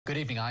Good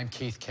evening, I'm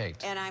Keith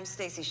Kate. And I'm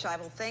Stacy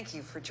Scheibel. Thank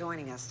you for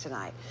joining us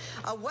tonight.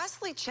 A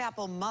Wesley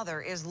Chapel mother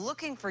is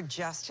looking for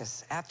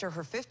justice after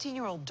her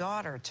 15-year-old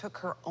daughter took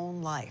her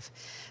own life.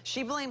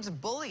 She blames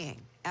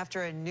bullying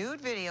after a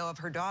nude video of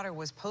her daughter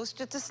was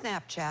posted to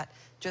Snapchat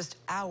just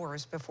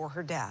hours before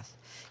her death.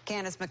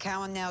 Candace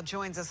McCowan now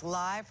joins us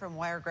live from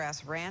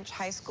Wiregrass Ranch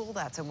High School.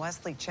 That's in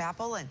Wesley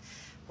Chapel. And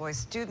boy,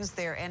 students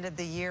there ended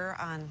the year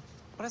on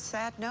what a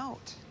sad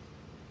note.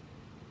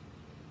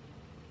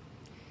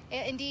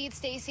 Indeed,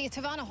 Stacy,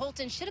 Tavana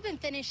Holton should have been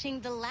finishing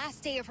the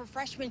last day of her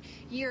freshman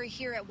year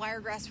here at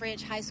Wiregrass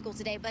Ranch High School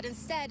today, but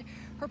instead,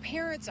 her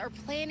parents are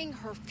planning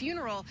her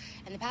funeral,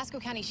 and the Pasco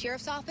County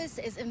Sheriff's Office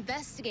is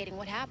investigating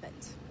what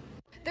happened.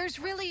 There's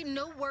really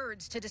no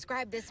words to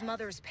describe this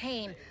mother's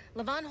pain.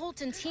 LaVon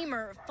Holton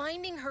Teamer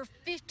finding her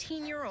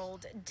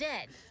 15-year-old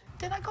dead.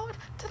 Then I go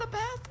to the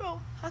bathroom.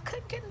 I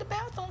couldn't get in the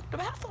bathroom. The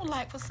bathroom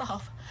light was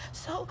off.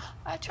 So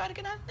I tried to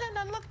get out there and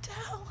I looked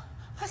down.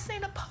 I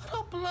seen a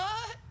puddle of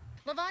blood.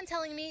 LaVon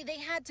telling me they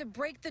had to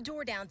break the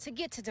door down to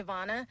get to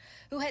Tavana,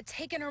 who had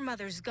taken her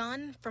mother's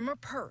gun from her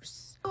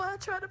purse. So I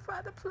tried to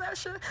apply the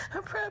pressure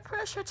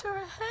to her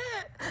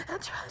head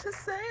and try to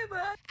save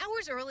her.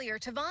 Hours earlier,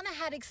 Tavana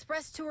had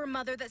expressed to her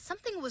mother that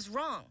something was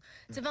wrong.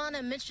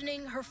 Tavana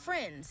mentioning her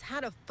friends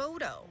had a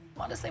photo. I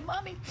want to say,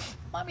 Mommy,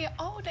 I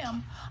owe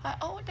them. I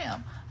owe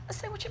them. I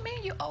said, what you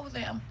mean you owe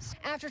them?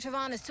 After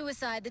Tavana's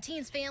suicide, the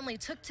teen's family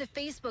took to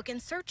Facebook in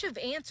search of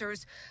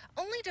answers,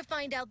 only to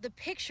find out the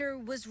picture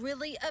was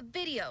really a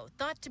video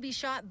thought to be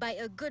shot by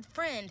a good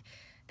friend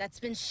that's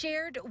been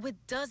shared with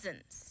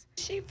dozens.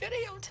 She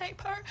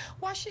videotaped her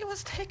while she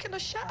was taking a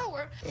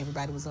shower.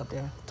 Everybody was up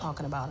there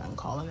talking about her and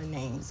calling her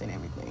names and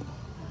everything.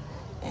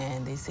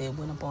 And they said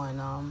went up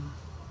on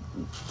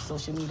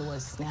social media,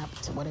 was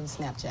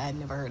Snapchat. I had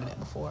never heard of that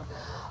before.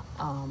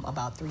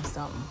 About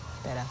 3-something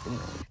that afternoon.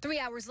 3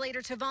 hours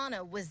later,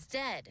 Tavana was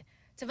dead.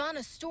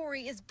 Tavana's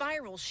story is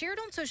viral, shared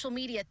on social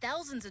media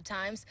thousands of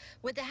times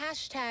with the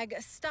hashtag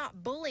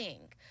 #StopBullying.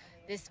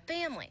 This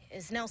family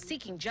is now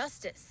seeking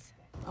justice.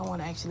 I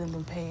want to actually let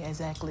them pay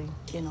exactly,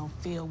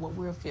 feel what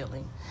we're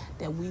feeling,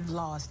 that we've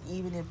lost.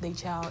 Even if their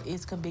child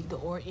is convicted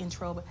or in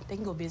trouble, they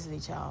can go visit their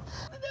child.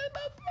 My baby.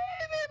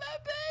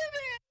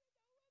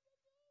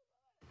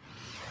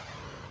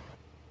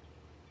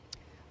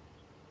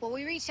 Well,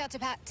 we reached out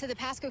to the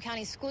Pasco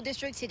County School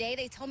District today.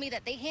 They told me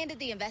that they handed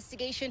the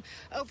investigation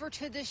over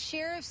to the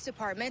Sheriff's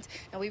Department,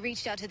 and we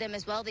reached out to them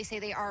as well. They say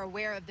they are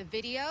aware of the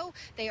video.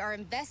 They are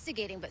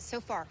investigating, but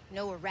so far,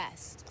 no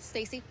arrest.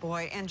 Stacy?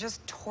 Boy, and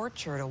just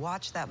torture to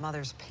watch that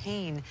mother's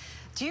pain.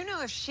 Do you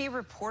know if she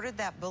reported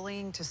that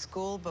bullying to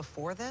school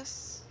before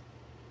this?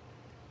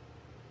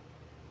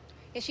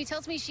 Yeah, she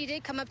tells me she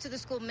did come up to the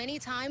school many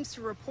times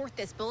to report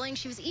this bullying.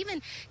 She was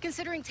even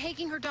considering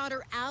taking her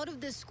daughter out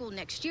of this school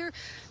next year,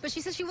 but she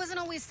says she wasn't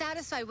always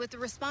satisfied with the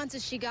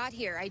responses she got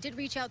here. I did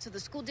reach out to the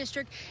school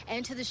district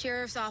and to the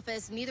sheriff's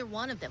office. Neither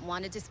one of them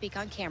wanted to speak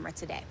on camera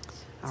today.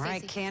 All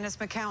right, Candace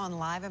McCowan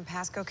live in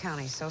Pasco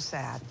County. So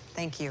sad.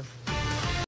 Thank you.